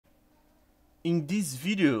In this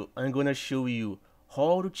video, I'm gonna show you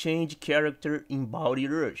how to change character in Bounty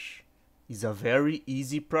Rush. It's a very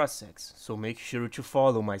easy process, so make sure to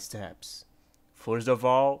follow my steps. First of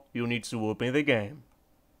all, you need to open the game.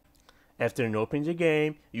 After opening the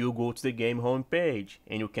game, you go to the game homepage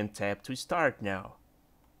and you can tap to start now.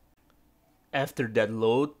 After that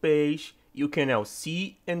load page, you can now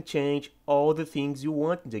see and change all the things you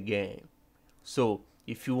want in the game. So,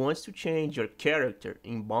 if you want to change your character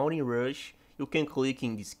in Bounty Rush, you can click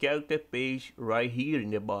in this character page right here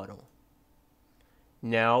in the bottom.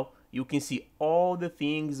 Now, you can see all the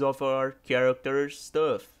things of our character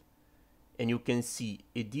stuff. And you can see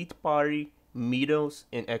Edit Party, Middles,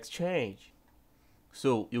 and Exchange.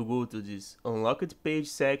 So, you go to this Unlocked Page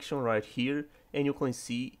section right here, and you can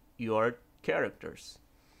see your characters.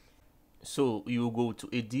 So, you go to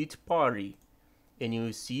Edit Party, and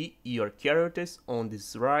you see your characters on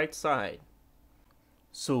this right side.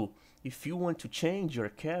 So if you want to change your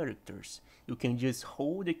characters, you can just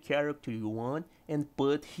hold the character you want and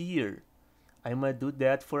put here. I might do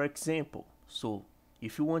that for example. So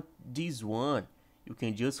if you want this one, you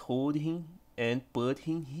can just hold him and put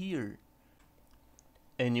him here.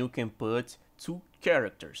 And you can put two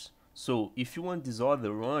characters. So if you want this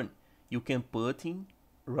other one, you can put him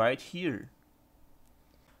right here.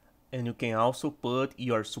 And you can also put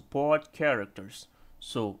your support characters.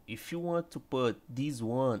 So if you want to put this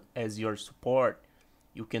one as your support,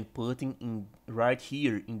 you can put it in right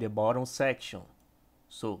here in the bottom section.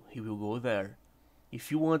 So he will go there.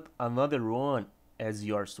 If you want another one as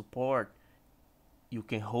your support, you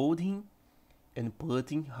can hold him and put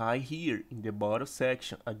him right here in the bottom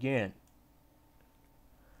section again.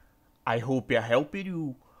 I hope I helped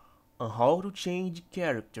you on how to change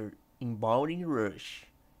character in Bounty Rush.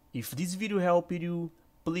 If this video helped you,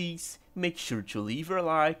 please make sure to leave a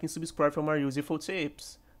like and subscribe for more useful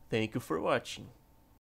tips. Thank you for watching.